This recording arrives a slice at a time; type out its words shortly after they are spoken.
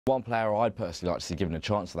One player I'd personally like to see given a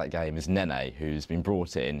chance for that game is Nene, who's been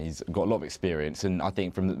brought in. He's got a lot of experience, and I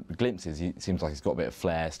think from the glimpses, he seems like he's got a bit of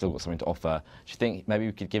flair, still got something to offer. Do you think maybe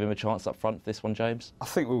we could give him a chance up front for this one, James? I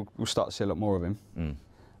think we'll start to see a lot more of him.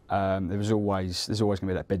 There's always going to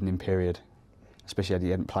be that bedding in period, especially if he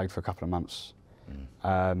hadn't played for a couple of months.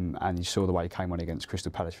 And you saw the way he came on against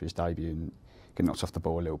Crystal Palace for his debut and get knocked off the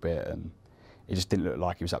ball a little bit, and he just didn't look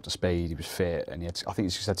like he was up to speed. He was fit, and I think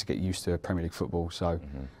he's just had to get used to Premier League football. So I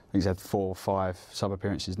think he's had 4 or 5 sub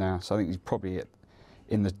appearances now. So I think he's probably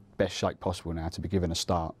in the best shape possible now to be given a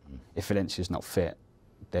start. If Valencia's not fit,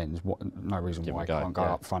 then there's no reason why he can't go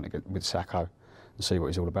up front with Sacco and see what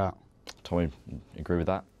he's all about. Tommy, agree with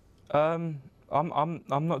that? I'm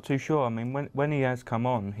not too sure. I mean, when he has come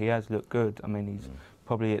on, he has looked good. I mean, he's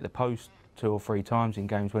probably hit the post 2 or 3 times in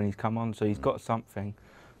games when he's come on, so he's got something.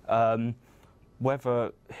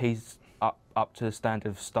 Whether he's up to the standard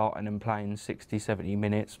of starting and playing 60, 70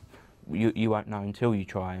 minutes, you won't know until you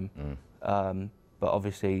try him. But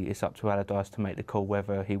obviously, it's up to Allardyce to make the call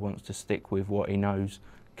whether he wants to stick with what he knows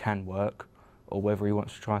can work, or whether he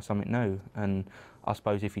wants to try something new. And I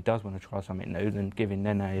suppose if he does want to try something new, then giving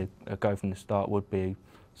Nene a go from the start would be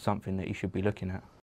something that he should be looking at.